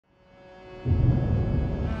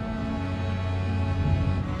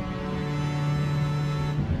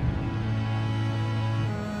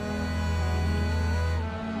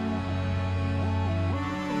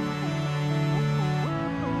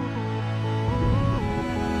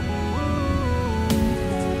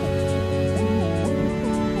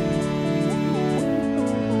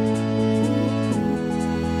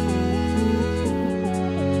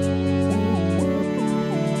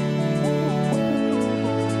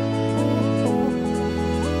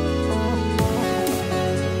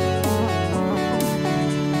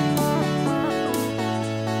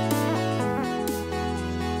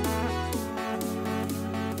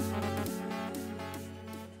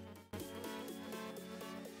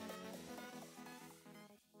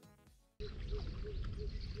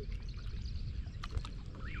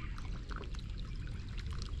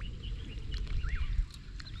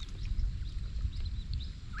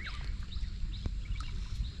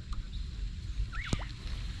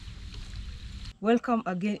Welcome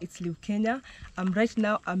again, it's Live Kenya. I'm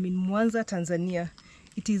in Mombasa, Tanzania.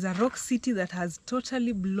 It is a rock city that has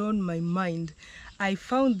totally blown my mind. I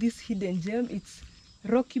found this hidden gem. It's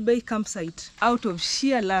Rocky Bay campsite. Out of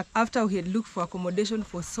sheer luck, after we had looked for accommodation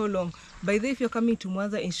for so long. By the way, if you're coming to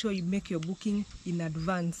Mombasa, ensure you make your booking in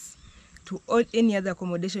advance to any other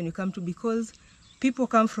accommodation you come to, because people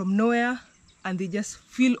come from nowhere and they just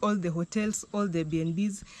fill all the hotels, all the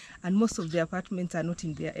Airbnbs, and most of the apartments are not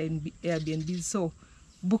in their Airbnbs, so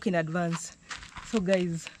book in advance. So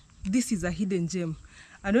guys, this is a hidden gem,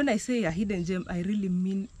 and when I say a hidden gem, I really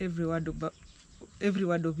mean every word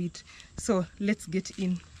of it. So let's get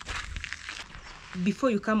in.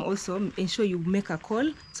 Before you come, also ensure you make a call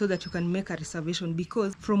so that you can make a reservation,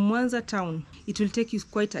 because from Mombasa town it will take you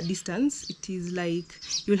quite a distance. It is like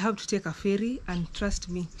you'll have to take a ferry, and trust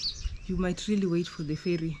me, you might really wait for the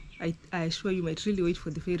ferry. I assure you might really wait for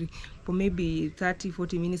the ferry for maybe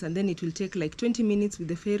 30-40 minutes, and then it will take like 20 minutes with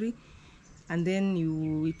the ferry, and then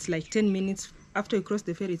it's like 10 minutes. After you cross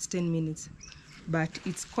the ferry, it's 10 minutes. But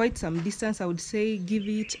it's quite some distance. I would say give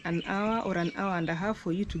it an hour or an hour and a half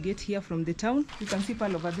for you to get here from the town. You can see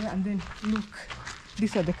Pearl over there, and then look,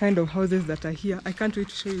 these are the kind of houses that are here. I can't wait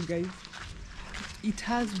to show you guys. It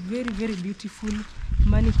has very, very beautiful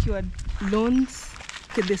manicured lawns.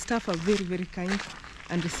 Okay, the staff are very, very kind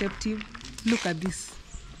and receptive. Look at this,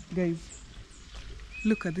 guys.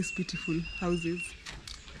 Look at these beautiful houses.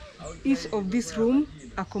 Each of this room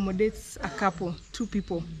accommodates a couple, 2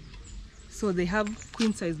 people. So they have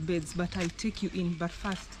queen size beds, but I'll take you in. But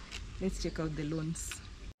first, let's check out the lawns.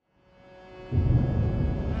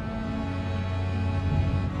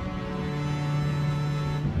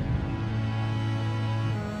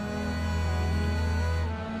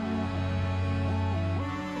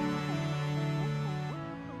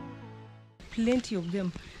 Plenty of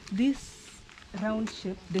them. This round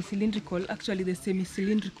shape, the cylindrical, actually the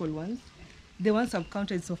semi-cylindrical ones, the ones I've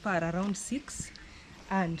counted so far are around 6.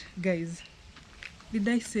 And guys, did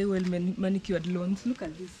I say well manicured lawns? Look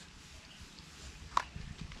at this.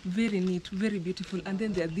 Very neat, very beautiful. And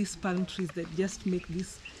then there are these palm trees that just make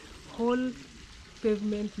this whole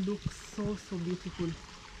pavement look so beautiful.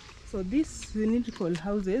 So these cylindrical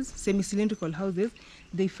houses, semi-cylindrical houses,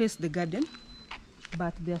 they face the garden.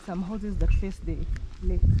 But there are some houses that face the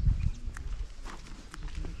lake.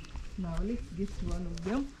 Now let's get to one of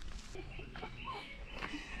them.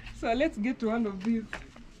 So let's get to one of these.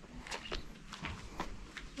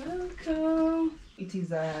 Welcome. It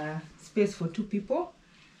is a space for 2 people.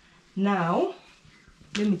 Now,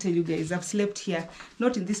 let me tell you guys, I've slept here,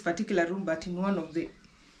 not in this particular room, but in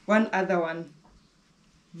one other one.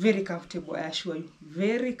 Very comfortable, I assure you.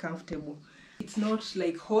 Very comfortable. It's not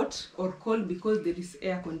like hot or cold because there is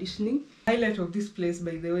air conditioning. Highlight of this place,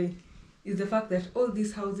 by the way, is the fact that all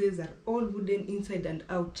these houses are all wooden inside and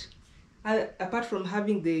out. Apart from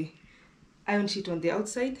having the iron sheet on the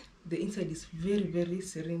outside, the inside is very, very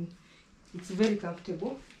serene. It's very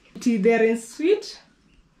comfortable. They're en suite.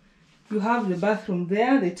 You have the bathroom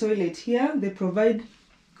there, the toilet here. They provide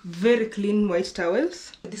very clean white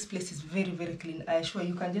towels. This place is very, very clean. I assure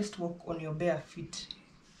you can just walk on your bare feet.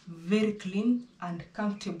 Very clean and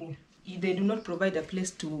comfortable. They do not provide a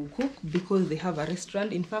place to cook because they have a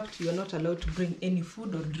restaurant. In fact, you are not allowed to bring any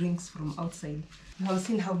food or drinks from outside. You have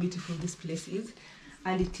seen how beautiful this place is,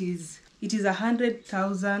 and it is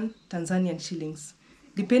 100,000 Tanzanian shillings.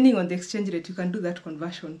 Depending on the exchange rate, you can do that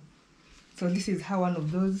conversion. So this is how one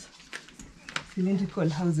of those cylindrical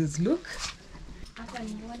houses look.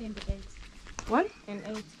 1 and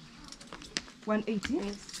 8. 180?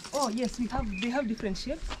 Yes. Oh yes, they have different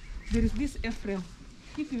shapes. There is this A-frame.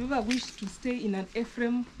 If you ever wish to stay in an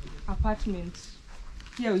A-frame apartment,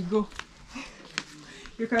 here we go.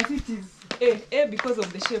 You can see it is A because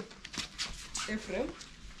of the shape. A-frame.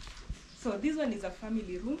 So this one is a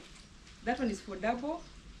family room. That one is for double,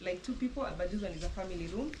 like 2 people, but this one is a family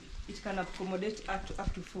room. It can accommodate up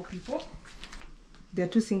to 4 people. There are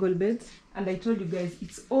 2 single beds, and I told you guys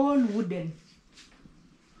it's all wooden.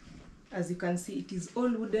 As you can see, it is all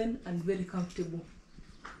wooden and very comfortable.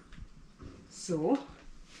 So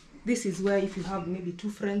this is where, if you have maybe 2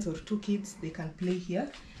 friends or 2 kids, they can play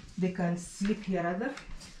here. They can sleep here rather.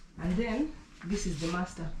 And then this is the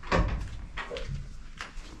master.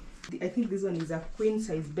 I think this one is a queen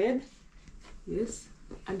size bed. Yes,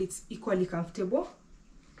 and it's equally comfortable.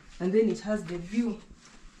 And then it has the view.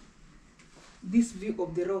 This view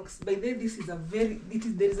of the rocks. By the way, this is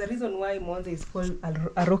there is a reason why Mombasa is called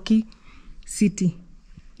a rocky city.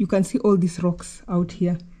 You can see all these rocks out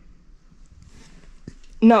here.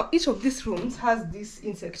 Now, each of these rooms has these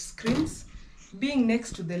insect screens. Being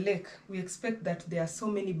next to the lake, we expect that there are so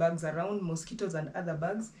many bugs around, mosquitoes and other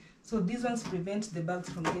bugs. So these ones prevent the bugs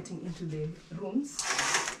from getting into the rooms.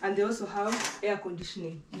 And they also have air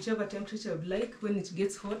conditioning. Whichever temperature you'd like, when it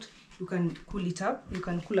gets hot, you can cool it up. You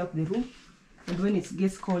can cool up the room. And when it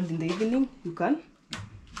gets cold in the evening, you can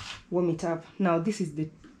warm it up. Now this is the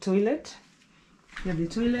toilet. Yeah, the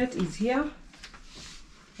toilet is here.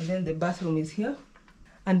 And then the bathroom is here.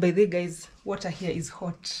 And by the way, guys, water here is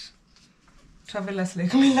hot. Travelers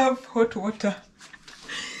like me love hot water.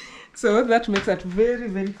 So that makes it very,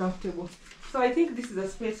 very comfortable. So I think this is a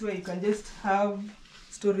space where you can just have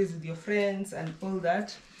stories with your friends and all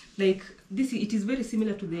that. Like this, it is very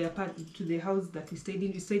similar to the house that we stayed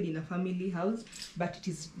in. We stayed in a family house, but it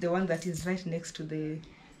is the one that is right next to the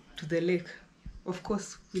lake. Of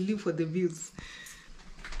course, we live for the views,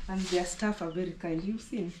 and their staff are very kind. You've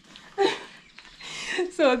seen.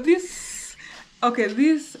 So this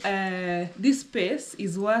space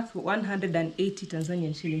is worth 180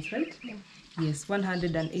 Tanzanian shillings, right? Yeah. Yes,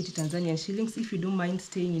 180 Tanzanian shillings. If you don't mind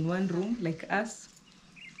staying in one room like us,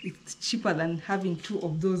 it's cheaper than having two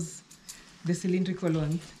of those, the cylindrical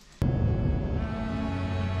ones.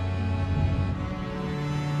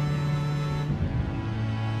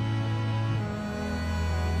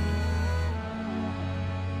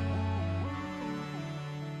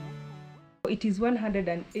 It is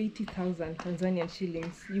 180,000 Tanzanian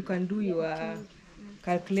shillings. You can do your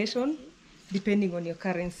calculation depending on your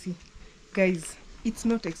currency. Guys, it's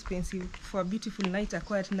not expensive. For a beautiful night, a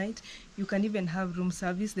quiet night, you can even have room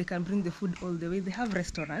service. They can bring the food all the way. They have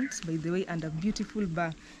restaurants, by the way, and a beautiful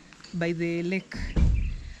bar by the lake.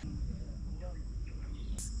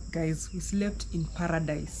 Guys, we slept in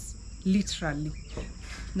paradise, literally.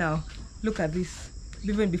 Now, look at this.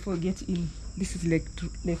 Even before we get in, this is Lake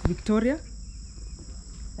Victoria.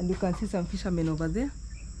 And you can see some fishermen over there.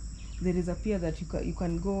 There is a pier that you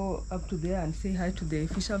can go up to there and say hi to the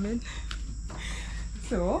fishermen.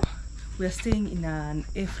 So we are staying in an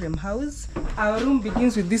A-frame house. Our room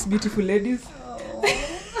begins with these beautiful ladies. Oh.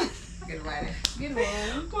 Good morning. Good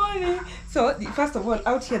morning. Morning. So first of all,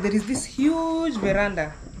 out here there is this huge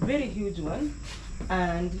veranda, very huge one,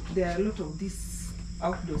 and there are a lot of these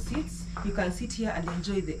outdoor seats. You can sit here and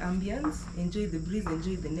enjoy the ambience, enjoy the breeze,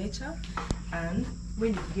 enjoy the nature. And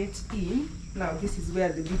when you get in, now this is where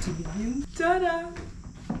the beauty begins. Ta-da!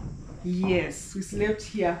 Yes, we slept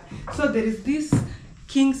here. So there is this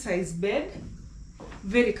king-size bed,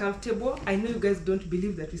 very comfortable. I know you guys don't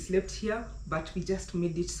believe that we slept here, but we just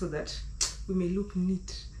made it so that we may look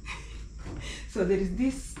neat. So there is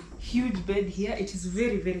this huge bed here. It is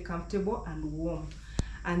very, very comfortable and warm.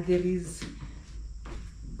 And there is,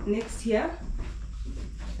 next here,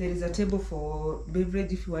 there is a table for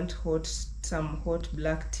beverage. If you want some hot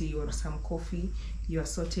black tea or some coffee, you are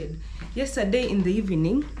sorted. Yesterday in the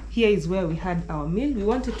evening, here is where we had our meal. We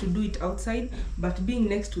wanted to do it outside, but being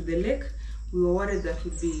next to the lake, we were worried that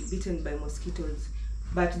we'd be bitten by mosquitoes.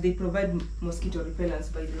 But they provide mosquito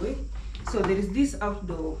repellents, by the way. So there is this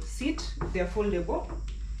outdoor seat. They are foldable,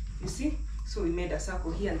 you see. So we made a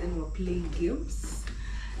circle here, and then we were playing games.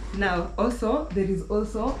 Now also there is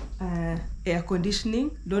also air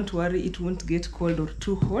conditioning. Don't worry, it won't get cold or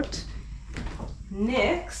too hot.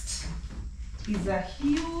 Next is a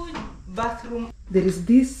huge bathroom. There is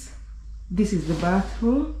this is the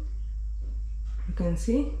bathroom. You can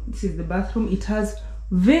see this is the bathroom. It has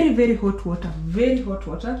very, very hot water, very hot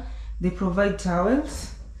water. They provide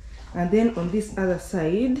towels. And then on this other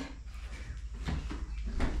side,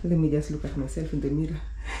 let me just look at myself in the mirror.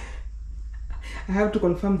 I have to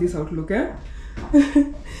confirm this outlook, eh?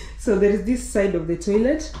 So there is this side of the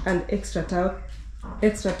toilet and extra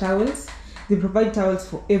towels. They provide towels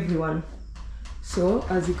for everyone. So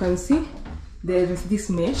as you can see, there is this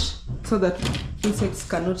mesh so that insects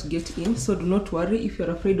cannot get in. So do not worry if you're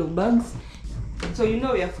afraid of bugs. So you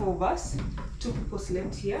know we are 4 of us. 2 people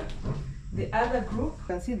slept here. The other group, you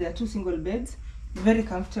can see there are 2 single beds. Very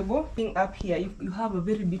comfortable. Being up here, you have a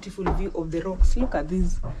very beautiful view of the rocks. Look at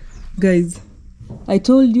these. Guys, I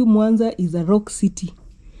told you Mwanza is a rock city.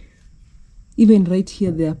 Even right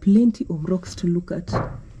here, there are plenty of rocks to look at.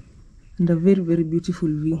 And a very, very beautiful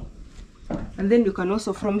view. And then you can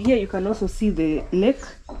also, from here, you can also see the lake.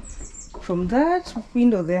 From that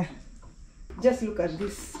window there. Just look at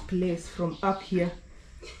this place from up here.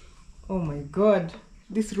 Oh my God.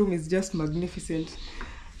 This room is just magnificent.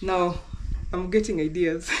 Now, I'm getting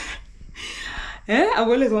ideas. I've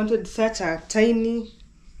always wanted such a tiny,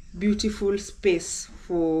 beautiful space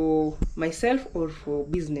for myself or for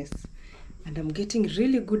business. And I'm getting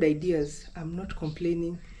really good ideas. I'm not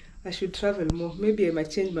complaining. I should travel more. Maybe I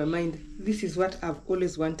might change my mind. This is what I've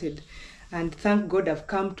always wanted. And thank God I've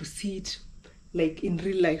come to see it like in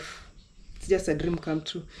real life. It's just a dream come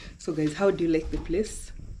true. So guys, how do you like the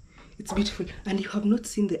place? It's beautiful. And you have not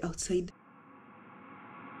seen the outside.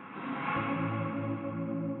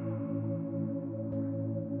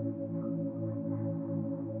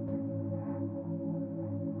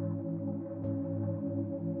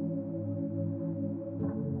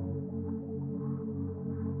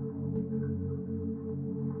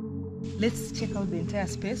 Let's check out the entire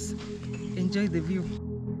space. Enjoy the view.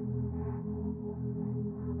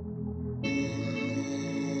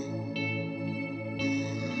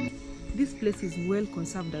 This place is well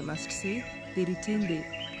conserved, I must say. They retain the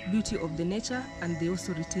beauty of the nature and they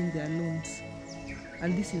also retain their lawns.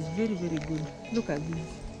 And this is very, very good. Look at this.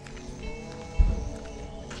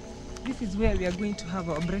 This is where we are going to have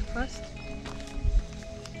our breakfast.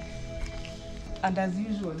 And as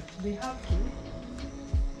usual, they have to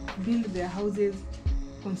build their houses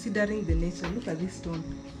considering the nature. Look at this stone.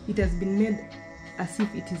 It has been made as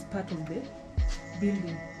if it is part of the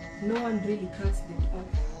building. No one really cuts them off.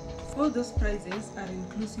 All those prices are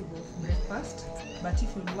inclusive of breakfast, but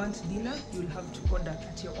if you want dinner, you'll have to order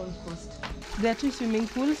at your own cost. There are 2 swimming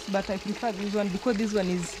pools, but I prefer this one because this one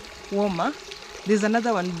is warmer. There's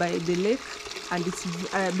another one by the lake, and it's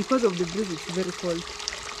because of the breeze, it's very cold.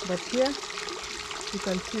 But here, you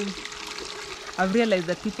can swim. I've realized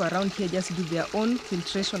that people around here just do their own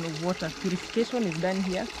filtration of water. Purification is done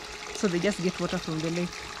here, so they just get water from the lake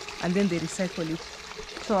and then they recycle it.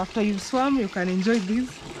 So after you swam, you can enjoy this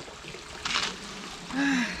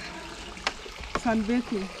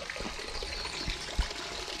sunbathing.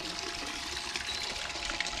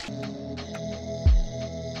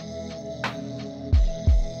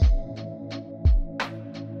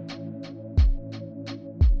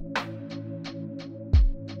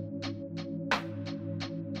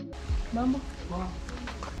 Mambo? Wow.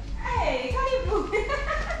 Hey, karibu.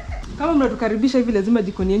 Kama mnatukaribisha hivi lazima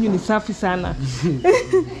jikoni yenu ni safi sana.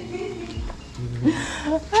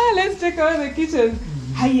 Let's check out the kitchen.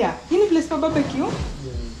 Haya, hii ni place for barbecue? Yeah.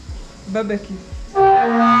 Barbecue.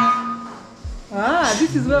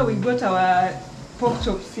 This is where we got our pork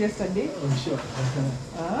chops yesterday. Oh, sure.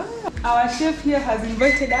 Our chef here has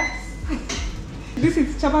invited us. This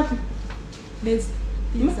is chapati. This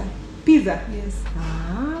pizza. Pizza? Yes.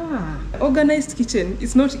 Organized kitchen.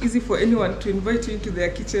 It's not easy for anyone to invite you into their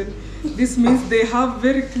kitchen. This means they have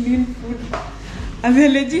very clean food and they're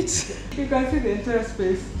legit. You can see the entire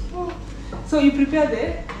space. So you prepare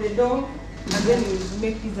the dough and then you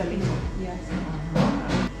make pizza later. Yes.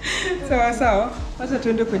 Sawa, wacha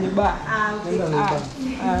tuende kwenye bar.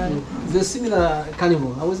 There's similar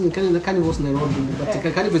carnival. I was in carnivals in Nairobi, but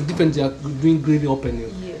the carnival is different. They are doing grill open.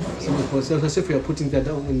 Yes. So because if you are putting that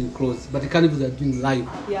down when you close, but the carnivals are doing live.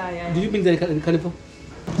 Yeah. Do you been there in the carnival?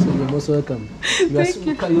 So you're most welcome. You are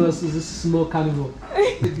this small carnival.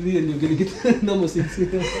 You get normal seats.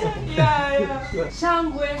 Yeah.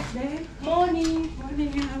 Shangwe, then morning.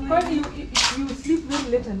 Why do you sleep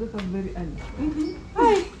very late and wake up very early?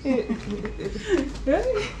 Hi.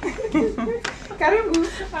 Karibu.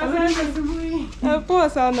 Asante asubuhi. Poa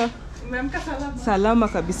sana. Umeamka salama? Salama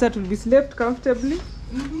kabisa. We slept comfortably.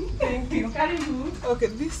 Thank you. Karibu. Okay,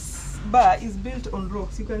 this bar is built on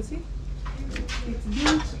rocks. You can see? It's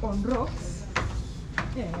built on rocks.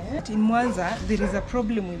 Yeah. In Mwanza, there is a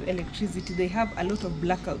problem with electricity. They have a lot of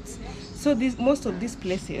blackouts. So most of these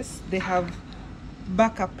places, they have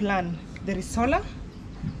backup plan. There is solar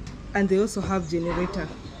and they also have generator.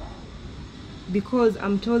 Because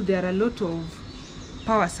I'm told there are a lot of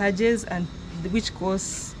power surges and which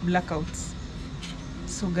cause blackouts.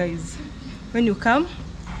 So guys, when you come,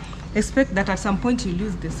 expect that at some point you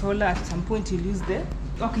lose the solar, at some point you lose the...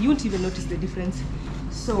 Okay, you won't even notice the difference.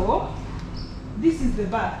 So, this is the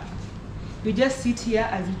bar. You just sit here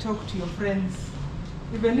as you talk to your friends.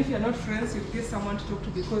 Even if you're not friends, you get someone to talk to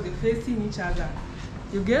because you're facing each other.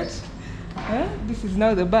 You get? This is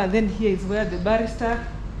now the bar. Then here is where the barista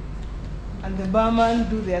and the barman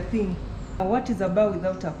do their thing. What is a bar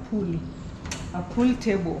without a pool? A pool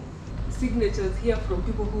table. Signatures here from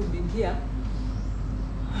people who've been here.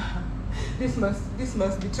 This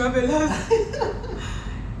must be travelers.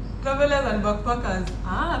 Travelers and backpackers.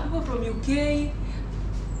 People from UK.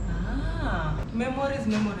 Memories.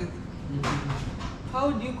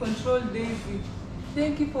 How do you control Daisy?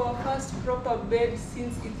 Thank you for our first proper bed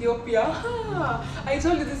since Ethiopia. I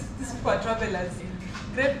told you this people are travelers.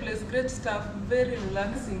 Great place, great stuff, very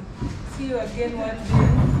relaxing. See you again one day.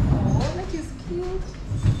 Oh, that is cute.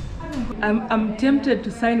 I'm tempted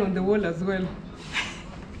to sign on the wall as well.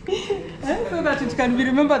 So that it can be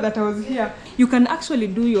remembered that I was here. You can actually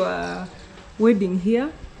do your wedding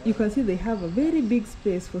here You can see they have a very big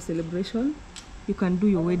space for celebration. You can do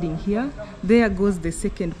your wedding here. There goes the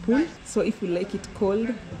second pool. So if you like it cold,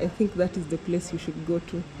 I think that is the place you should go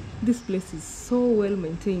to. This place is so well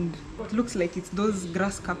maintained. It looks like it's those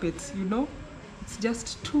grass carpets, you know? It's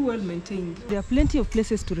just too well maintained. There are plenty of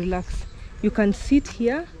places to relax. You can sit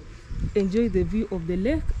here, enjoy the view of the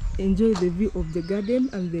lake, enjoy the view of the garden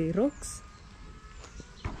and the rocks.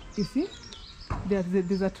 You see? There's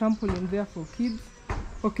a trampoline there for kids.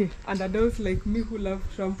 Okay, and adults like me who love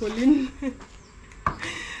trampoline.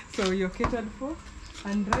 So you're catered for.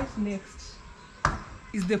 And right next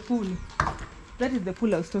is the pool. That is the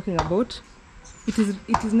pool I was talking about. It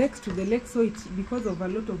is next to the lake, so because of a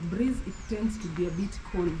lot of breeze, it tends to be a bit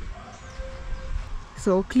cold.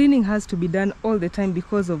 So cleaning has to be done all the time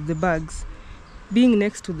because of the bugs. Being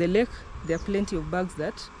next to the lake, there are plenty of bugs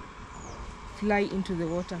that fly into the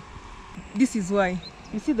water. This is why.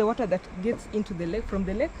 You see the water that gets into the lake, from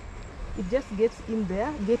the lake, it just gets in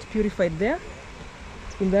there, gets purified there,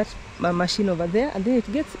 in that machine over there, and then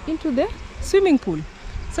it gets into the swimming pool.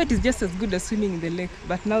 So it is just as good as swimming in the lake,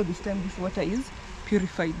 but now this time this water is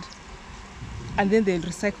purified. And then they'll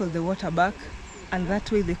recycle the water back, and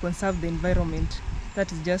that way they conserve the environment.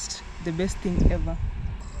 That is just the best thing ever.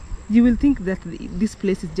 You will think that this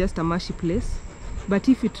place is just a marshy place, but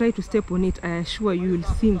if you try to step on it, I assure you will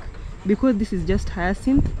sink, because this is just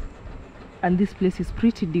hyacinth, and this place is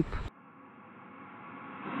pretty deep.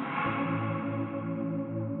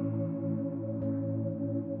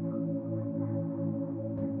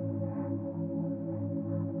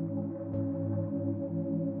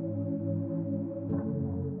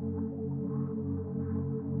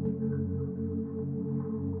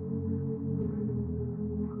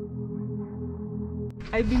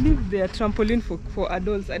 I believe they are trampoline for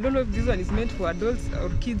adults. I don't know if this one is meant for adults or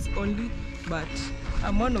kids only, but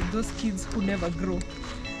I'm one of those kids who never grow.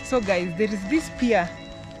 So guys, there is this pier.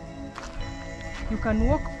 You can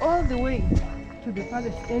walk all the way to the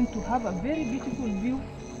farthest end to have a very beautiful view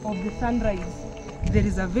of the sunrise. There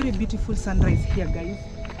is a very beautiful sunrise here, guys.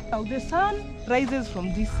 Now the sun rises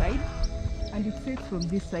from this side and it sets from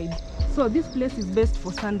this side. So this place is best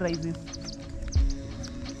for sunrises.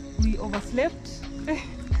 We overslept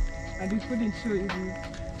and we couldn't show you this,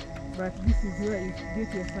 but this is where you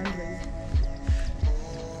get your sunrise.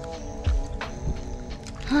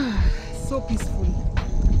 So peaceful,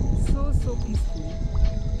 so peaceful,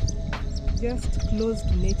 just close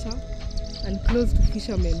to nature and close to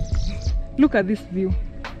fishermen. Look at this view.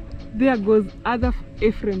 There goes other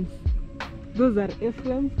A-frames. Those are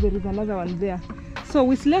A-frames. There is another one there. So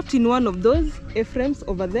we slept in one of those A-frames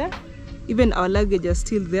over there. Even our luggage is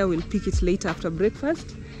still there. We'll pick it later after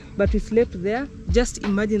breakfast, but we slept there. Just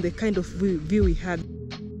imagine the kind of view we had.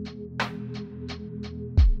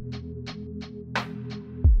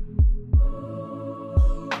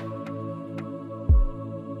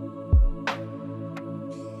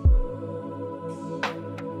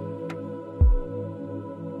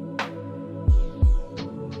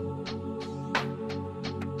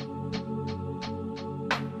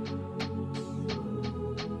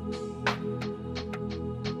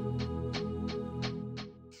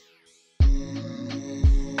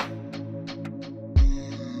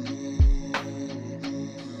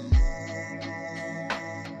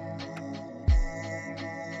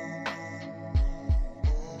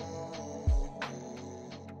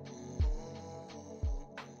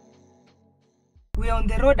 We are on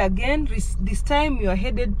the road again. This time we are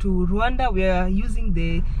headed to Rwanda. We are using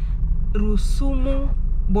the Rusumo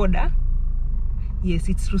border. Yes,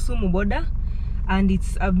 it's Rusumo border, and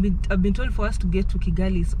it's I've been told for us to get to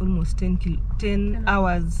Kigali is almost 10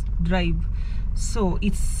 hours drive. So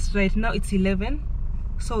it's right now it's 11,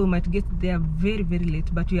 so we might get there very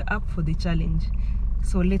late, but we are up for the challenge.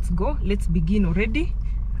 So let's go. Let's begin already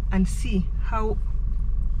and see how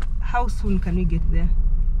soon can we get there,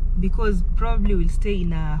 because probably we'll stay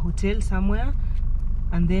in a hotel somewhere,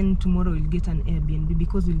 and then tomorrow we'll get an AIRBNB,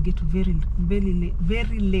 because we'll get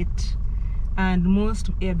very late, and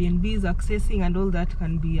most Airbnbs accessing and all that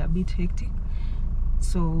can be a bit hectic.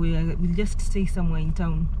 So we'll just stay somewhere in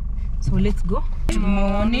town. So let's go. Good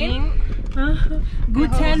morning.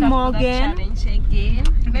 Guten Morgen.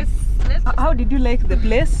 Let's How did you like the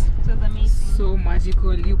place? It was amazing. So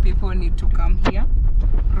magical. You people need to come here.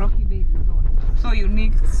 Rocky Bay Resort. So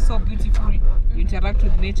unique, so beautiful. You interact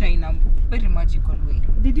with nature in a very magical way.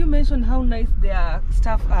 Did you mention how nice their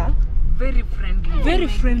staff are? Very friendly. Very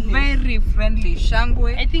friendly. Very friendly.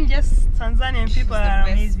 Shangwe. I think just Tanzanian people are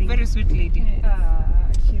amazing. Very sweet lady.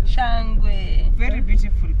 chill. Shangwe. Very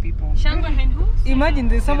beautiful people. Shangwe and who? Imagine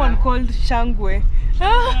there's someone called Shangwe.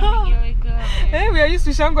 We are used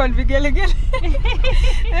to Shangwe and Vigelegele.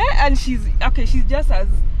 And she's just as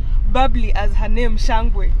bubbly as her name,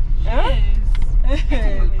 Shangwe.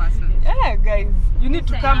 Beautiful person. Yeah, guys, you need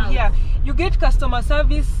to come here. You get customer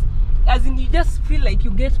service, as in you just feel like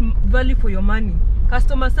you get value for your money.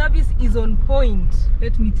 Customer service is on point.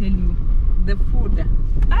 Let me tell you. The food. You've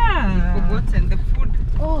forgotten the food.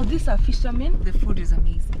 Oh, these are fishermen. The food is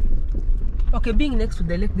amazing. Okay, being next to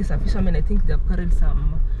the lake, these are fishermen. I think they've carried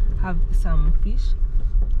have some fish.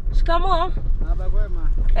 Shikamo.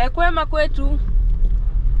 Kwema kwetu.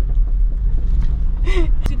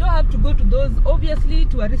 You don't have to go to those obviously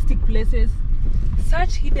touristic places.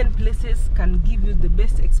 Such hidden places can give you the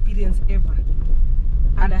best experience ever.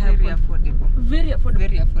 And very affordable. Very affordable.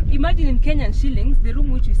 Very affordable. Imagine in Kenyan shillings, the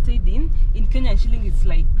room which we stayed in Kenyan shillings, it's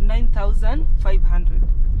like 9,500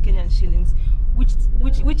 Kenyan shillings,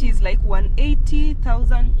 which is like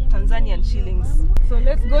 180,000 Tanzanian shillings. So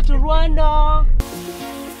let's go to Rwanda.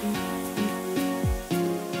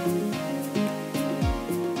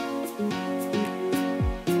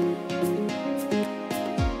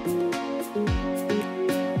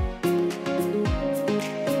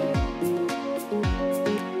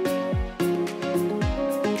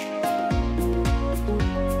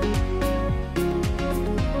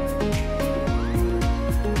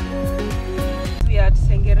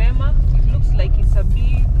 It looks like it's a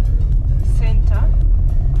big center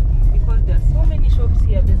because there are so many shops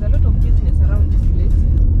here. There's a lot of business around this place.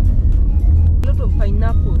 A lot of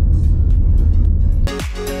pineapples.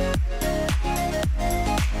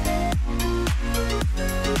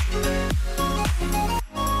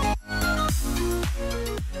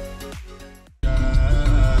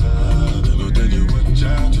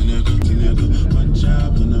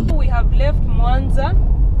 We have left Mwanza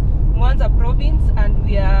province and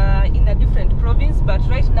we are in a different province, but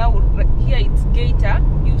right now here it's Geita.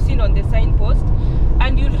 You've seen on the signpost,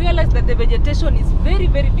 and you'll realize that the vegetation is very,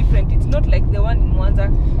 very different. It's not like the one in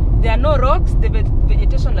Mwanza. There are no rocks. The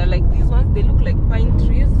vegetation are like these ones. They look like pine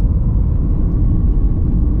trees.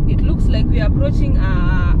 It looks like we are approaching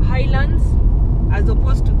highlands as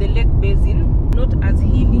opposed to the lake basin, not as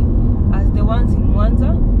hilly as the ones in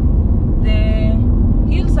Mwanza. The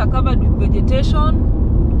hills are covered with vegetation.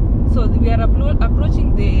 So we are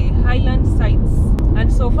approaching the highland sites, and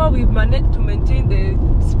so far we've managed to maintain the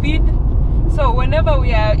speed. So whenever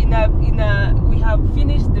we are we have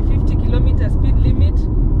finished the 50 kilometer speed limit,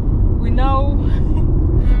 we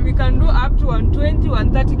can do up to 120,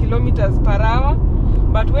 130 kilometers per hour.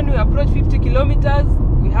 But when we approach 50 kilometers,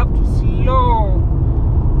 we have to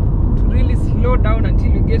really slow down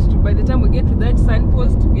until we get to. By the time we get to that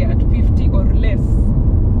signpost, we are at 50 or less.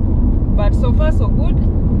 But so far so good.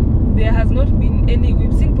 There has not been any.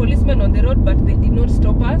 We've seen policemen on the road, but they did not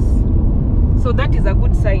stop us. So that is a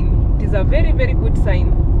good sign. It is a very, very good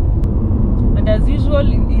sign. And as usual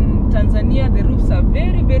in Tanzania, the roofs are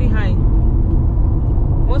very, very high.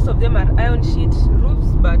 Most of them are iron sheet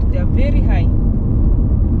roofs, but they are very high.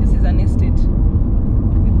 This is an estate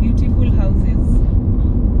with beautiful houses.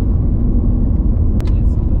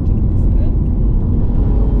 Let's go to this guy.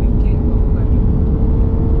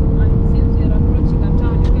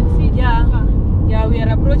 Yeah, we are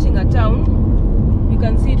approaching a town. You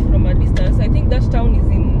can see it from a distance. I think that town is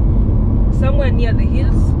in somewhere near the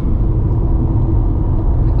hills.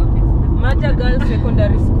 Maja Girls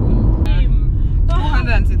Secondary School.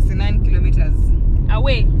 269 kilometers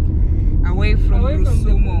away from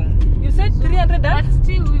Rusumo. You said 300 and?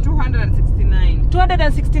 269.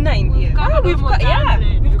 269? Yes.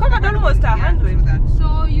 We've covered almost 100. Yeah,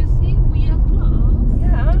 So you see, we are close.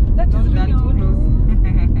 Yeah, that is not that really good. close.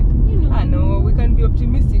 I know, we can be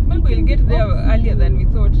optimistic. Maybe we'll get there earlier than we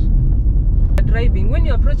thought. Driving, when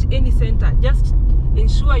you approach any center, just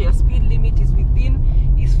ensure your speed limit is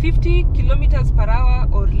 50 kilometers per hour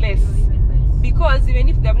or less. Because even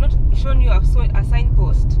if they have not shown you a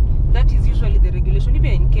signpost, that is usually the regulation.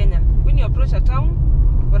 Even in Kenya, when you approach a town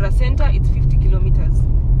or a center, it's 50 kilometers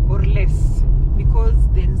or less. Because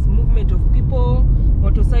there is movement of people,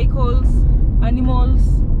 motorcycles,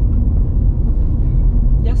 animals.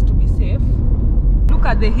 Just to be safe. Look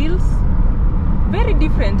at the hills, very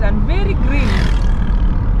different and very green.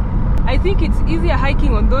 I think it's easier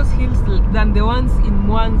hiking on those hills than the ones in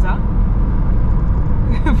Mwanza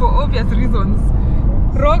for obvious reasons.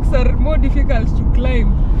 Rocks are more difficult to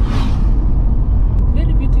climb.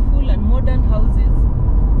 Very beautiful and modern houses.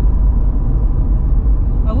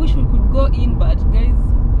 I wish we could go in, but guys,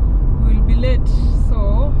 we will be late,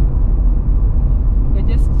 so we're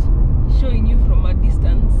just showing you from a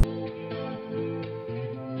distance.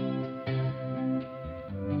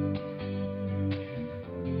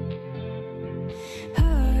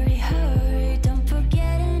 Hurry, hurry, don't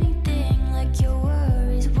forget anything, like your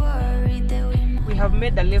worries, worried that We have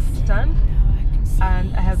made a left turn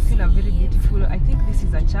and I have seen a very beautiful, I think this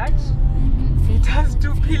is a church. It has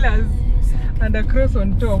 2 pillars and a cross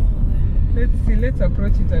on top. Let's see, let's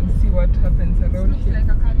approach it and see what happens around Looks here. like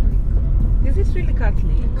a Catholic. Is it really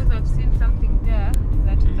Catholic? Because I've seen something there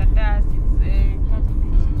that does it's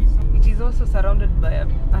Catholic. It is also surrounded by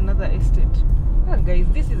another estate. Ah, guys,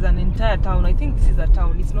 this is an entire town. I think this is a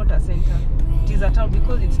town, it's not a center. It is a town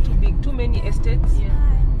because it's too big, too many estates,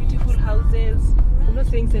 beautiful houses. I'm not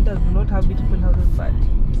saying centers do not have beautiful houses, but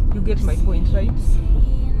you get my point, right?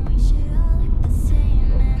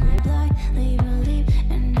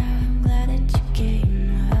 and I'm glad that you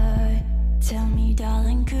came. Tell me,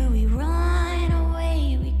 darling, could we run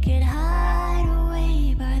away? We could hide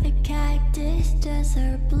away by the cactus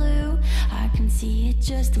desert blue. I can see it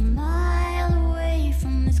just a mile away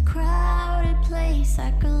from this crowded place.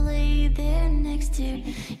 I could lay there next to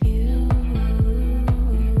you.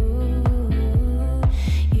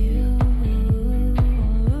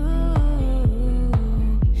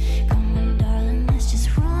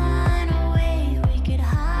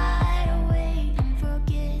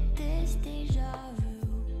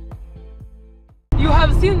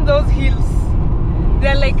 Have seen those hills.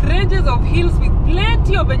 They're like ranges of hills with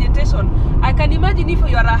plenty of vegetation. I can imagine if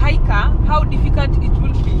you are a hiker, how difficult it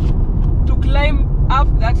will be to climb up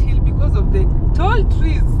that hill because of the tall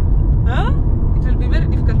trees. Huh? It will be very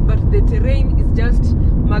difficult, but the terrain is just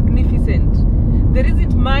magnificent. There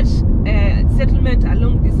isn't much settlement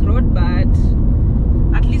along this road,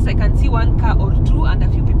 but at least I can see 1 car or 2 and a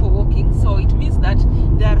few people walking. So it means that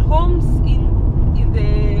there are homes in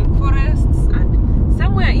the forests, and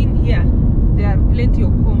somewhere in here there are plenty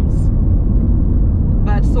of homes.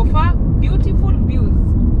 But so far, beautiful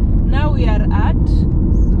views. Now we are at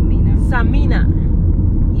Samina.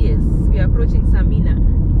 Yes, we are approaching Samina.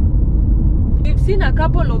 We've seen a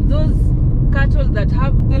couple of those cattle that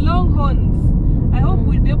have the long horns. I hope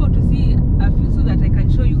we'll be able to see a few so that I can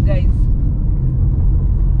show you guys.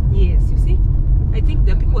 Yes, you see? I think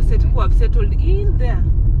there are people who have settled in there.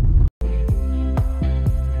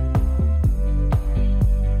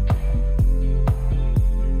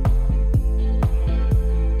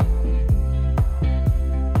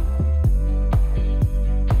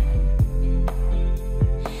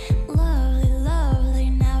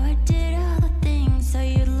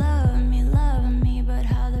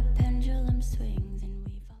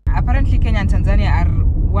 Apparently Kenya and Tanzania are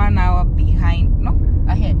 1 hour behind, no?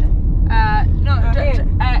 Ahead.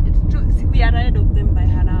 We are ahead of them by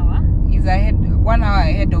an hour. Is ahead 1 hour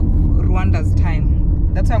ahead of Rwanda's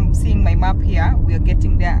time. That's why I'm seeing my map here. We are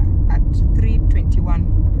getting there at 3:21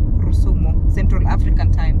 Rusumo, Central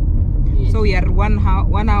African time. Yes. So we are 1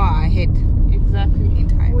 hour ahead. Exactly. In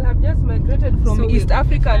time. We have just migrated from East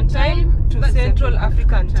African time to Central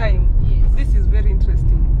African time. Yes. This is very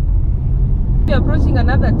interesting. We are approaching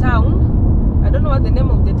another town. I don't know what the name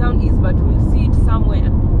of the town is, but we'll see it somewhere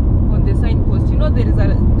on the signpost. You know, there is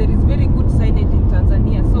very good signage in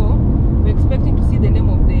Tanzania, so we're expecting to see the name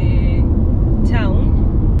of the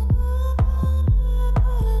town.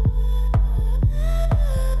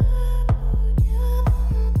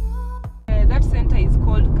 That center is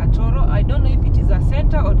called Katoro. I don't know if it is a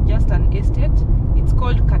center or just an estate. It's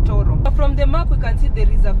called Katoro. From the map we can see there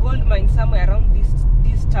is a gold mine somewhere around this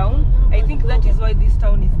town. I think that is why this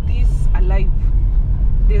town is this alive.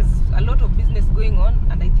 There's a lot of business going on,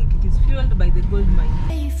 and I think it is fueled by the gold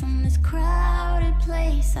mine. From this crowded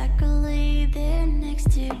place, I could lay there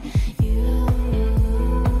next to you.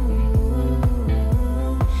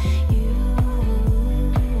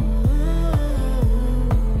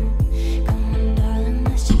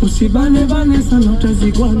 Usibane bane sana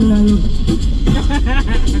utazikwa nayo.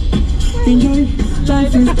 Enjoy,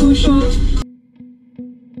 life is too short.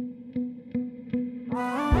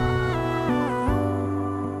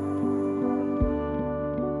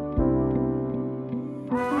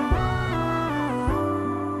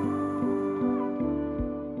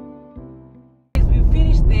 We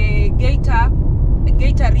finished the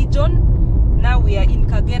Geita region. Now we are in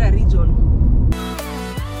Kagera region.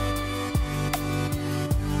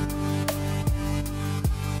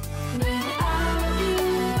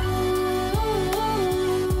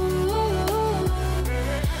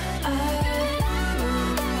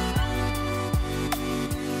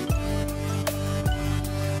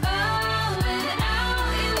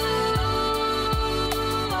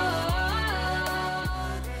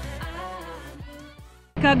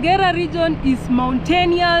 Kagera region is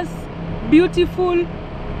mountainous, beautiful,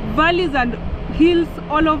 valleys and hills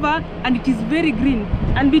all over, and it is very green.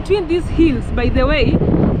 And between these hills, by the way,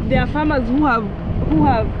 there are farmers who have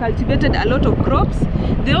cultivated a lot of crops.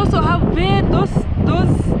 They also have those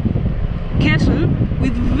cattle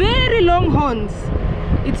with very long horns.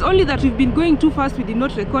 It's only that we've been going too fast, we did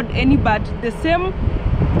not record any, but the same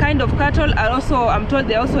kind of cattle are also, I'm told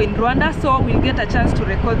they're also in Rwanda, so we'll get a chance to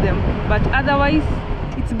record them. But otherwise,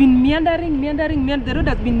 it's been meandering. The road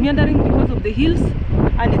has been meandering because of the hills,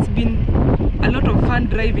 and it's been a lot of fun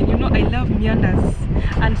driving. You know, I love meanders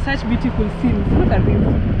and such beautiful scenes. Look at this.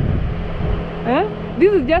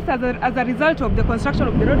 This is just as a result of the construction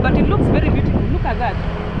of the road, but it looks very beautiful. Look at that.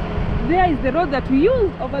 There is the road that we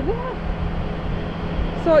use over there.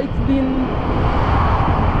 So it's been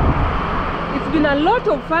a lot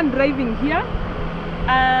of fun driving here,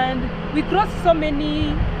 and we crossed so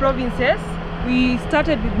many provinces. We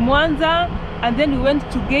started with Mwanza, and then we went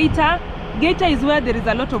to Geita. Geita is where there is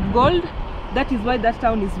a lot of gold. That is why that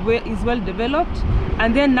town is well developed.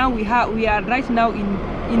 And then now we are right now in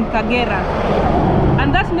Kagera.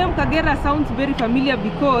 And that name Kagera sounds very familiar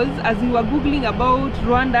because as we were googling about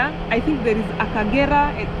Rwanda, I think there is a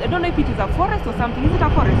Kagera. I don't know if it is a forest or something. Is it a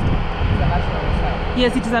forest? It's a national reserve.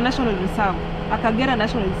 Yes, it is a national reserve, a Kagera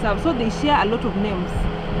National Reserve. So they share a lot of names,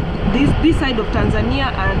 this side of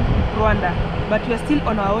Tanzania and Rwanda. But we are still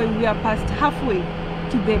on our way. We are past halfway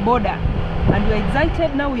to the border, and we are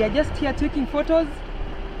excited. Now we are just here taking photos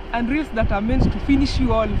and reels that are meant to finish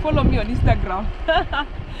you all. Follow me on Instagram.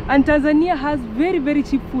 And Tanzania has very, very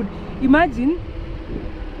cheap food. Imagine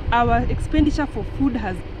our expenditure for food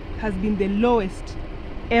has been the lowest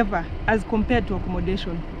ever as compared to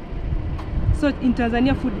accommodation. So in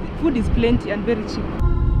Tanzania, food is plenty and very cheap.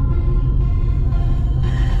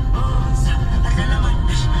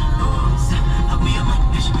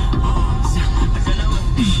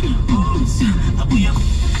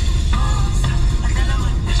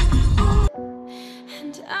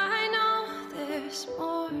 And I know there's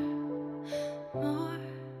more.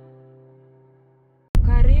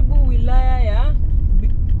 Karibu wilaya ya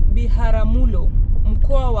Biharamulo,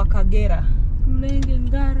 mkoa wa Kagera.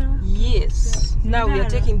 Yes. Now we are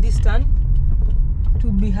taking this turn to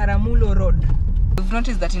Biharamulo Road. We've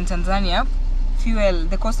noticed that in Tanzania,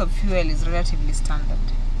 the cost of fuel is relatively standard.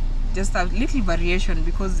 Just a little variation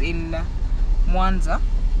because in Mwanza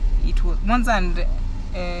and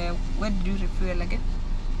where did you refuel again?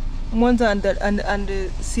 Mwanza and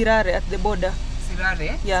Sirare at the border.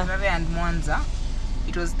 Sirare, yeah. Sirare and Mwanza,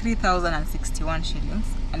 it was 3,061 shillings,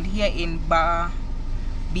 and here in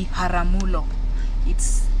Biharamulo,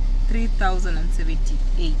 it's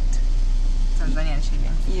 3,078 Tanzanian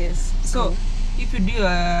shillings. Yes. So if you do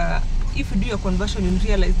a conversion, you'll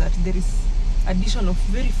realize that there is addition of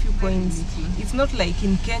very few coins. It's not like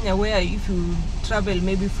in Kenya where if you travel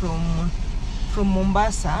maybe from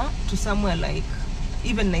Mombasa to somewhere like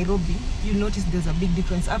even Nairobi, you'll notice there's a big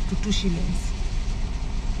difference up to 2 shillings.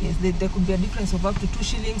 Yes, there could be a difference of up to 2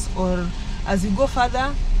 shillings, or as you go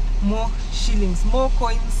further, more shillings, more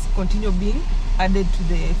coins continue being added to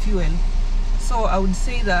the fuel. So I would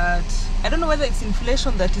say that I don't know whether it's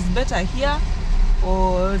inflation that is better here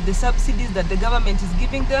or the subsidies that the government is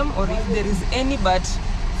giving them, or if there is any, but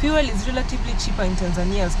fuel is relatively cheaper in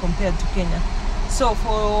Tanzania as compared to Kenya. So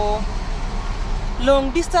for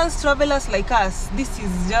long distance travelers like us, this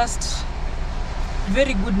is just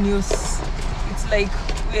very good news. It's like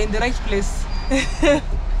we're in the right place.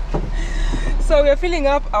 So we're filling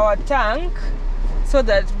up our tank so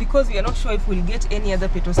that, because we are not sure if we'll get any other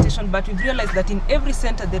petrol station, but we've realized that in every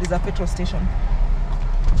center there is a petrol station.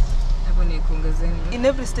 In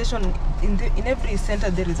every station, in every center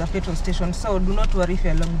there is a petrol station. So do not worry if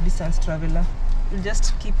you're a long distance traveler. You'll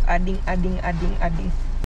just keep adding.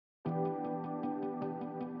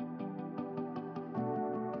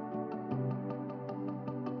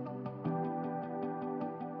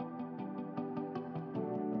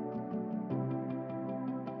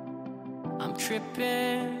 I'm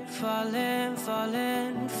tripping, falling for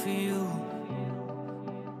you.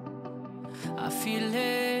 I feel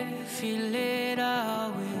it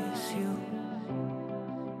out with you.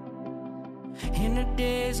 In the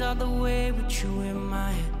days all the way with you in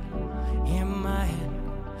my head,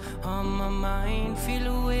 on my mind. Feel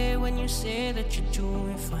away when you say that you're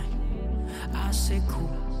doing fine. I say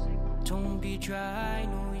cool, don't be dry.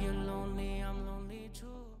 Know you're lonely, I'm lonely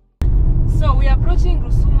too. So we are approaching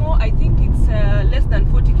Rusumo. I think it's less than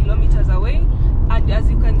 40 kilometers away, and as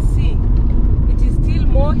you can see, it is still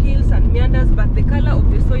more hills and meanders, but the color of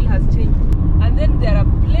the soil has changed. And then there are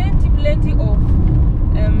plenty of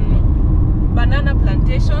banana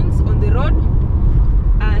plantations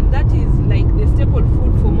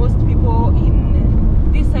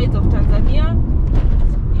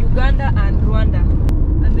Uganda and Rwanda.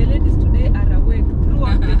 And the ladies today are awake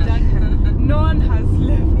throughout the journey. No one has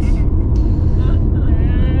slept.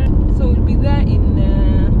 So we'll be there in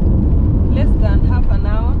less than half an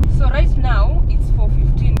hour. So right now it's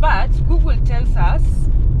 4:15, but Google tells us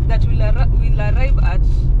that we'll arrive at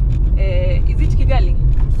is it Kigali?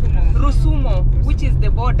 Rusumo, which is the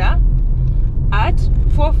border, at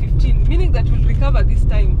 4:15, meaning that we'll recover this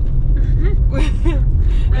time.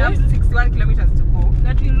 We have 61 kilometers to go.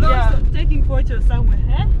 That we lost taking photos somewhere,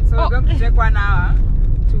 eh? So we're going to take 1 hour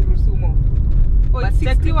to Rusumo. Oh, But it's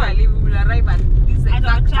 61. technically we will arrive at this At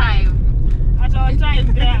our exact time. At our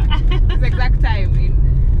time there. This exact time in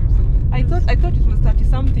Rusumo. I thought it was 30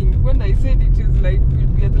 something. When I said it was like we'll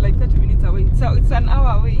be at like 30 minutes away. So it's an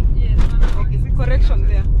hour away. Yes, Okay, correction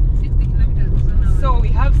there. 60 kilometers is 1 hour. So we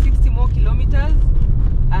have 60 more kilometers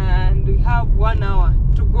and we have 1 hour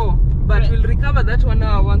to go. But we'll recover that 1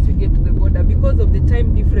 hour once we get to the border because of the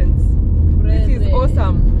time difference. This is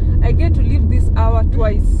awesome. I get to leave this hour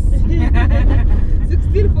twice.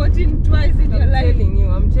 16, 14 twice in your life.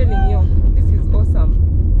 I'm telling you. This is awesome.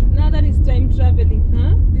 now that is time traveling,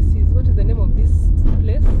 huh? This is, what is the name of this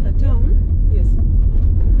place? A town? Yes.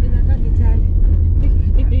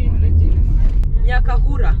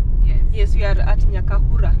 Nyakahura. Yes, we are at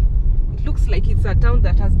Nyakahura. It looks like it's a town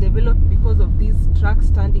that has developed because of these trucks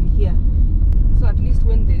standing here. So at least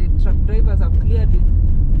when the truck drivers have cleared it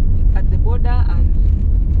at the border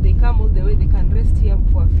and they come all the way, they can rest here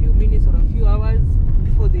for a few minutes or a few hours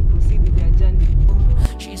before they proceed with their journey.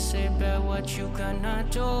 She said, "Bet what you gonna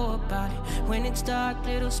do about it? When it's dark,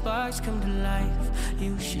 little sparks come to life.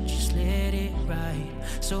 You should just let it ride.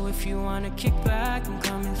 So if you wanna kick back, I'm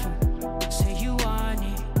coming through. Say you want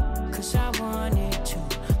it, cause I want it too.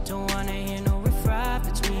 Don't wanna hear no riff-raff,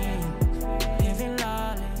 it's me and you. Living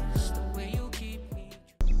lawless, the way you keep me.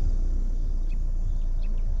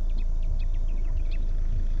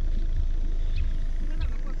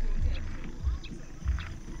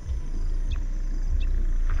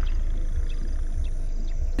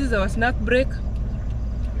 This is our snack break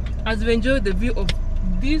as we enjoy the view of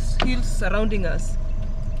these hills surrounding us.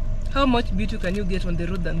 How much beauty can you get on the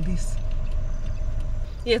road than this?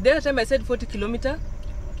 Yes, the other time I said 40 kilometers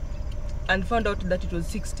and found out that it was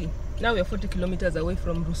 60. Now we are 40 kilometers away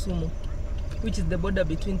from Rusumo, which is the border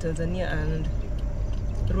between Tanzania and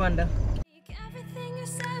Rwanda. Take everything you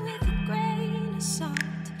say with a grain of salt,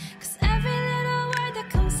 'cause every little word that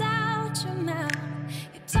comes out your mouth,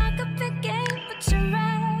 you talk a big game but you're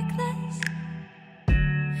reckless.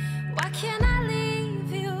 Why can't I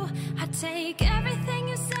leave you? I take everything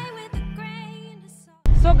you say with a grain of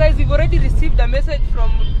salt. So guys, we've already received a message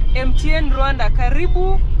from MTN Rwanda.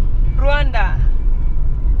 Karibu Rwanda.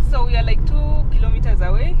 So we are like 2 kilometers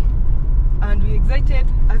away and we're excited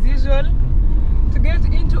as usual to get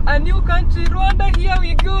into a new country. Rwanda, here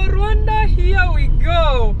we go. Rwanda, here we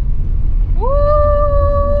go.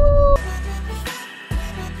 Woo!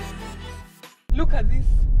 Look at this.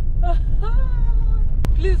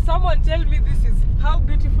 Please, someone tell me this is how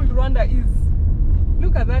beautiful Rwanda is.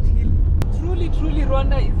 Look at that hill. Truly, truly,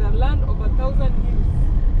 Rwanda is a land of 1,000 hills.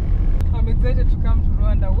 I'm excited to come to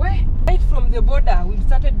Rwanda. Where? Right from the border, we've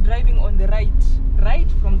started driving on the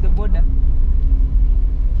right from the border.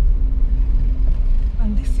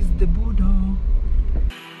 And this is the border.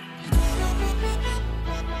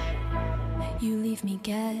 You leave me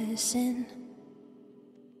guessing.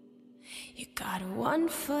 You got 1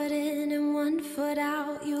 foot in and 1 foot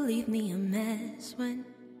out. You leave me a mess when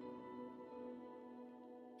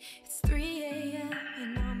it's 3 a.m.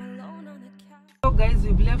 and I'm alone on the couch. So guys,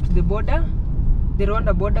 we've left the border, the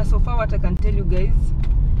Rwanda border. So far what I can tell you guys,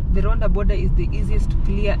 the Rwanda border is the easiest to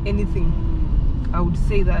clear anything. I would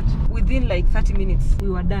say that within like 30 minutes we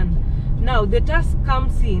were done. Now the task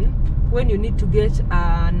comes in when you need to get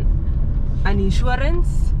an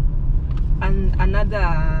insurance and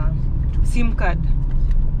another SIM card.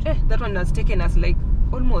 That one has taken us like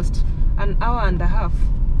almost an hour and a half.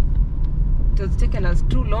 It has taken us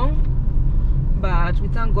too long, but we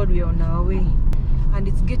thank God we are on our way. And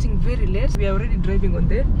it's getting very late. We are already driving on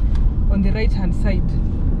the right hand side.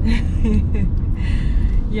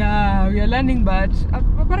 Yeah, we are learning, but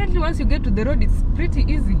apparently once you get to the road it's pretty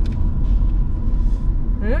easy.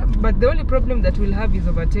 But the only problem that we'll have is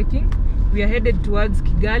overtaking. We are headed towards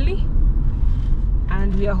Kigali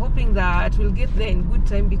and we are hoping that we'll get there in good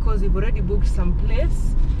time because we've already booked some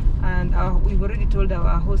place and we've already told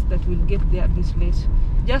our host that we'll get there a bit late.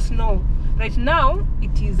 Just know, right now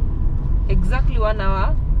it is exactly 1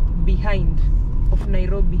 hour behind of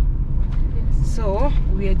Nairobi. Yes. So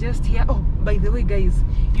we are just here. Oh, by the way, guys,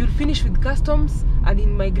 you'll finish with customs and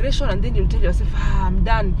immigration, and then you'll tell yourself, I'm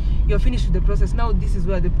done. You're finished with the process. Now this is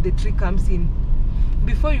where the trick comes in.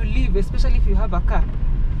 Before you leave, especially if you have a car,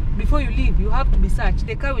 before you leave, you have to be searched.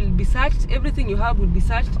 The car will be searched. Everything you have will be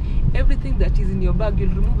searched. Everything that is in your bag, you'll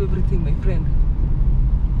remove everything, my friend.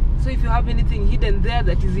 So if you have anything hidden there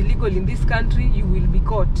that is illegal in this country, you will be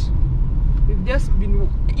caught. We've just been,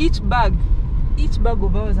 each bag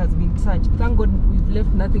of ours has been searched. Thank God we've left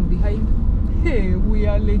nothing behind. Hey, we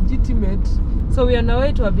are legitimate. So we are on our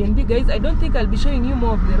way to AIRBNB, guys. I don't think I'll be showing you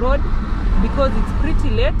more of the road because it's pretty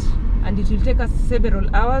late and it will take us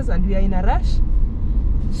several hours and we are in a rush.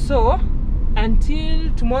 So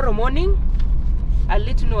until tomorrow morning, I'll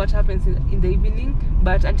let you know what happens in the evening.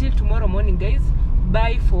 But until tomorrow morning, guys,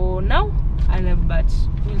 bye for now, and but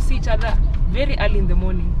we'll see each other very early in the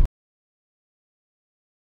morning.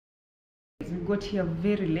 We got here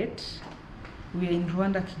very late. We are in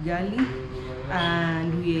Rwanda, Kigali,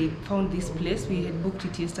 and we found this place. We had booked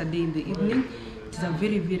it yesterday in the evening. It's a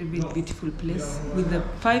very, very, very beautiful place with the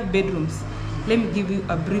 5 bedrooms. Let me give you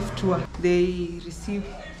a brief tour. They receive,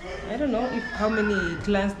 I don't know how many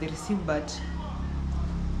clients they receive, but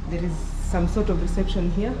there is some sort of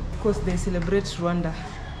reception here because they celebrate Rwanda.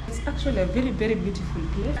 It's actually a very, very beautiful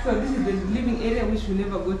place. So this is the living area which we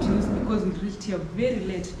never got to use because we reached here very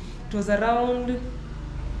late. It was around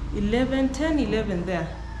 10, 11 there.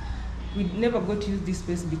 We never got to use this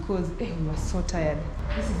place because we were so tired.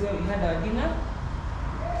 This is where we had our dinner.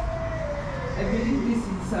 I believe this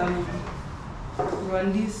is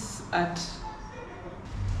Rwandese art.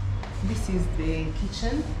 This is the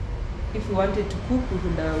kitchen. If we wanted to cook,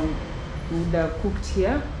 we would have cooked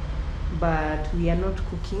here, but we are not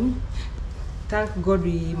cooking. Thank God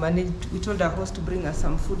we told our host to bring us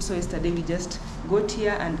some food, so yesterday we just got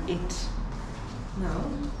here and ate. Now,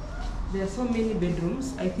 there are so many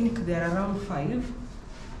bedrooms. I think there are around 5.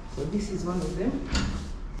 So this is one of them.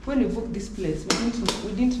 When we booked this place,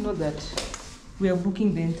 we didn't know that we are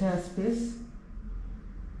booking the entire space.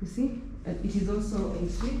 You see? And it is also en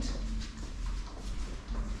suite.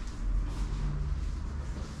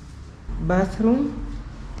 Bathroom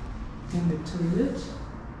and the toilet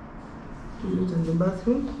and the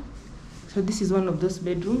bathroom. So this is one of those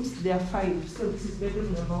bedrooms. There are 5. So this is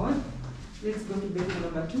bedroom number 1. Let's go to bedroom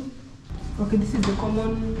number 2. Okay, this is the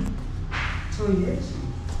common toilet.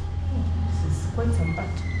 Oh, this is quite some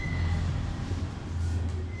art.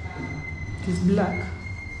 It is black.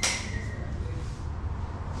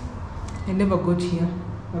 I never got here.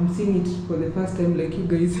 I'm seeing it for the first time like you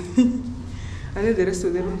guys. And then the rest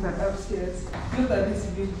of the rooms are upstairs. Look at this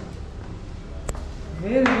view.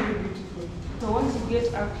 Very, very beautiful. So once you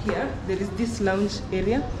get up here, there is this lounge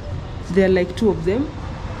area. There are like 2 of them.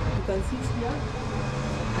 You can sit here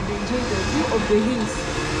and enjoy the view of the hills.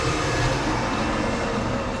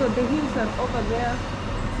 So the hills are over there.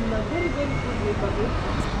 It's in a very, very good neighborhood.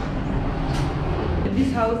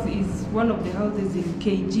 This house is one of the houses in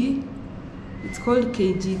KG. It's called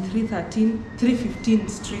KG 315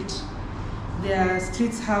 Street. Their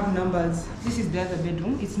streets have numbers. This is the other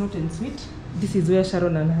bedroom. It's not en suite. This is where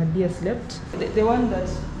Sharon and Hadia slept. The one that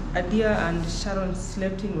Hadia and Sharon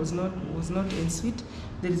slept in was not en suite.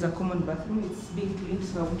 There is a common bathroom. It's being cleaned,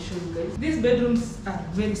 so I won't show you guys. These bedrooms are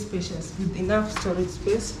very spacious with enough storage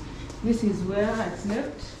space. This is where I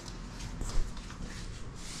slept.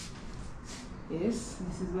 Yes,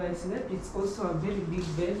 this is where I slept. It's also a very big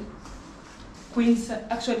bed. Queen size,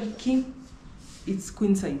 actually king. It's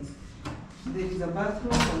queen size. There is a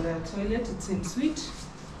bathroom and a toilet. It's en suite.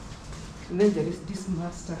 And then there is this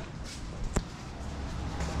master.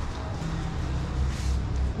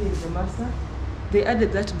 Here is the master. They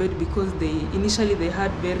added that bed because initially they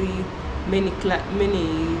had very many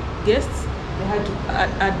guests. They had to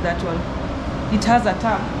add that one. It has a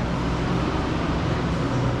tub.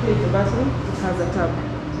 Here is the bathroom. It has a tub.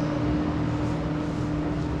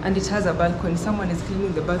 And it has a balcony. Someone is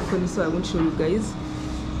cleaning the balcony, so I won't show you guys.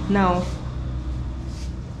 Now,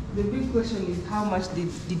 the big question is how much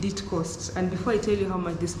did it cost? And before I tell you how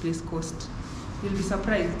much this place cost, you'll be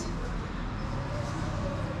surprised.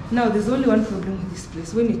 Now, there's only one problem with this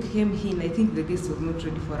place. When we came in, I think the guest was not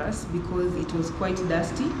ready for us because it was quite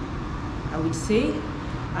dusty, I would say.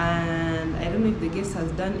 And I don't know if the guest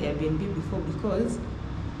has done AIRBNB before because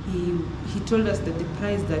he told us that the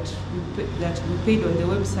price that we paid on the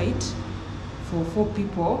website for 4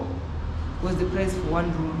 people was the price for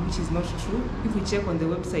 1 room, which is not true. If we check on the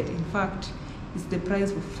website, in fact, it's the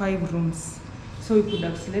price for 5 rooms. So we could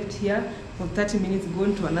have slept here for 30 minutes,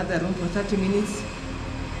 gone to another room for 30 minutes.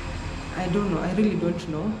 I don't know, I really don't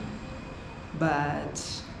know.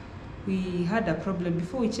 But we had a problem.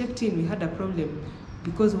 Before we checked in, we had a problem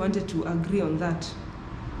because we wanted to agree on that.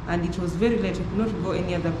 And it was very late, we could not go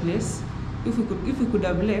any other place. If we could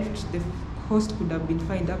have left, the host could have been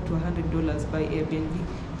fined up to $100 by AIRBNB.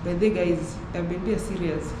 But the guys, AIRBNB are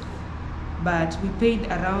serious. But we paid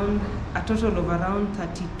around a total of around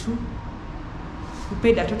 $32. We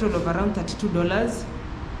paid a total of around $32.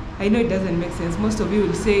 I know it doesn't make sense. Most of you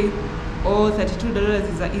will say, oh,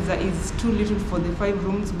 $32 is too little for the 5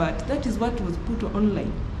 rooms, but that is what was put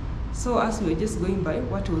online. So as we were just going by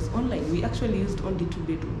what was online, we actually used only 2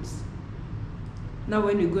 bedrooms. Now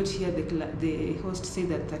when we got here, the host said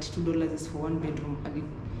that $32 is for 1 bedroom, and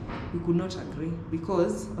we could not agree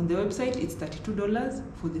because on the website it's $32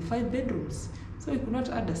 for the 5 bedrooms. So we could not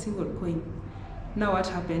add a single coin. Now what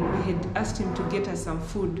happened, we had asked him to get us some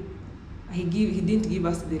food. He didn't give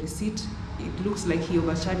us the receipt. It looks like he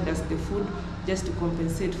overcharged us the food just to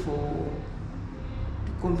compensate for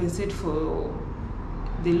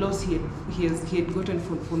the loss he had gotten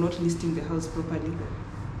for not listing the house properly.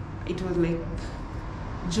 It was like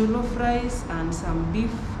jollof rice and some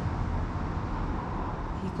beef.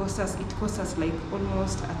 It cost us like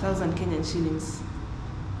almost 1,000 Kenyan shillings.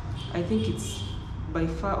 I think it's by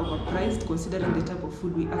far overpriced considering the type of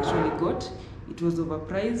food we actually got. It was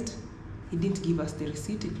overpriced. He didn't give us the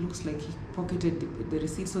receipt. It looks like he pocketed the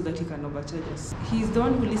receipt so that he can overcharge us. He's the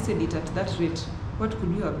one who listed it at that rate. What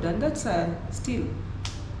could you have done? That's a steal.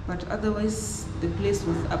 But otherwise, the place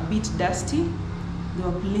was a bit dusty. There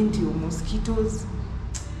were plenty of mosquitoes.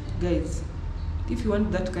 Guys, if you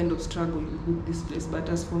want that kind of struggle, you book this place. But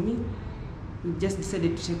as for me, we just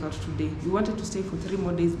decided to check out today. We wanted to stay for 3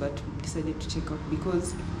 more days, but we decided to check out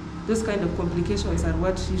because those kind of complications are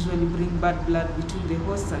what usually bring bad blood between the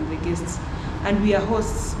hosts and the guests. And we are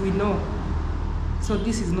hosts, we know. So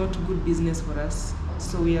this is not good business for us.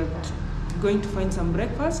 So we are going to find some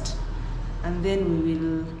breakfast and then we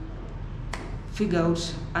will figure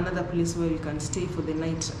out another place where we can stay for the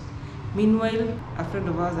night. Meanwhile, a friend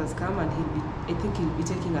of ours has come and I think he'll be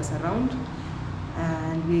taking us around,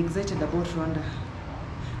 and we're excited about Rwanda.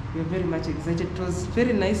 We're very much excited. It was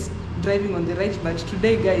very nice driving on the right, but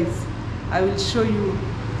today, guys, I will show you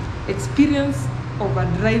experience of a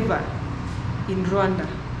driver in Rwanda.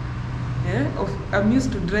 Yeah? I'm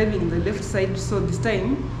used to driving in the left side, so this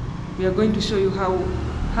time we are going to show you how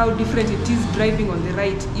different it is driving on the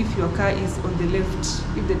right if your car is on the left,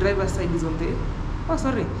 if the driver's side is on the,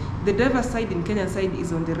 the driver's side in Kenyan side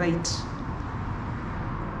is on the right.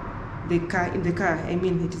 In the car, I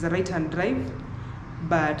mean, it is a right-hand drive,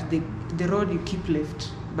 but the road you keep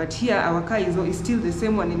left. But here our car is still the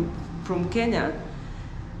same one from Kenya,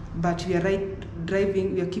 but we are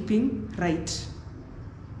we are keeping right.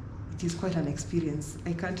 It is quite an experience.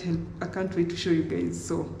 I can't wait to show you guys.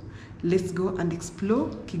 So let's go and explore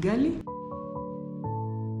Kigali.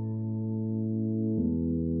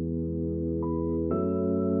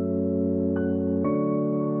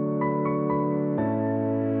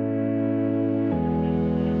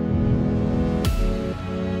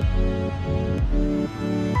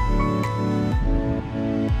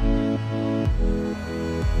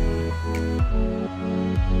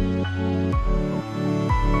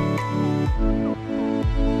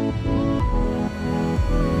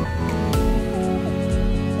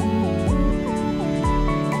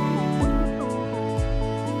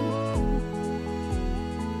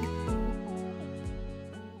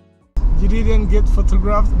 You didn't get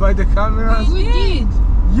photographed by the cameras? We did.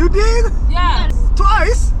 You did? Yes.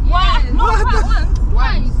 Twice? Yes. No,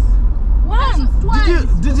 once. Twice.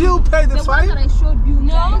 Did you pay the fine? One that I showed you.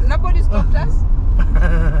 No. Nobody stopped us.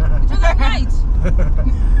 It was at night.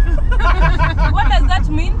 What does that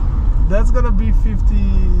mean? That's gonna be 50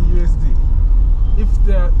 USD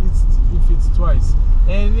if it's twice.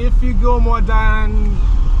 And if you go more than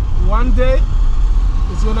 1 day,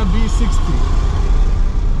 it's gonna be 60.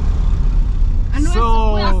 And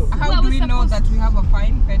so how do we know that we have a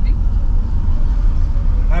fine pending?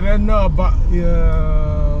 I don't know about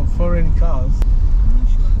foreign cars.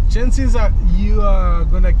 Chances are you are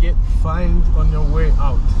gonna get fined on your way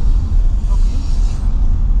out.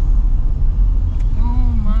 Oh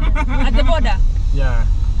my. At the border. Yeah.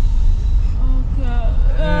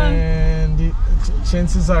 Okay. And the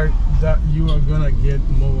chances are that you are gonna get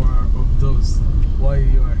more of those while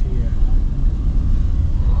you are here.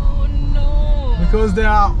 Oh no. Because there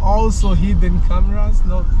are also hidden cameras,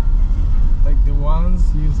 not like the ones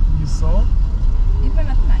you saw. Even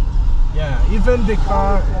at night. Yeah, even the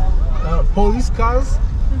police cars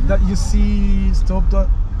that you see stopped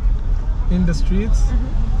in the streets,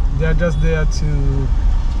 they're just there to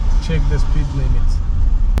check the speed limits.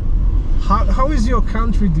 how is your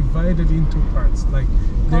country divided into parts? Like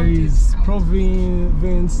there is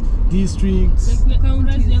province, districts. Like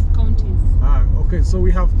counties, we have counties. Okay, so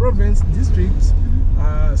we have province, districts,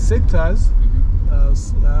 sectors,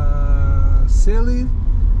 city,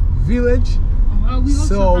 village. We also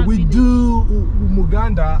So have we village. do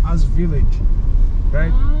Muganda as village,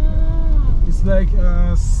 right? It's like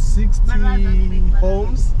 60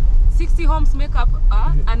 homes. 60 homes make up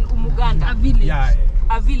an Umuganda. A village. Yeah,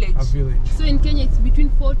 A village. a village. So in Kenya, it's between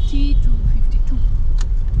 40 to 52.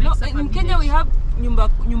 No, Makes up in a Kenya we village. have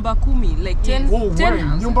nyumba kumi, like 10. Oh, wait,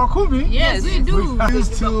 10 Nyumba Kumi? Yes, we do. We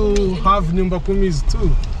used to have Nyumba Kumis too.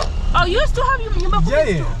 Oh, you used to have nyumba kumi Yeah,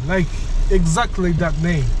 too? yeah, like exactly that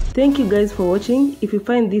name. Thank you guys for watching. If you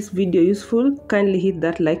find this video useful, kindly hit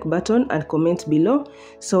that like button and comment below.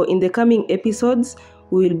 So in the coming episodes,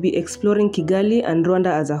 we will be exploring Kigali and Rwanda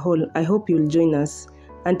as a whole. I hope you'll join us.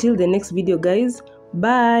 Until the next video guys,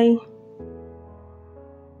 bye!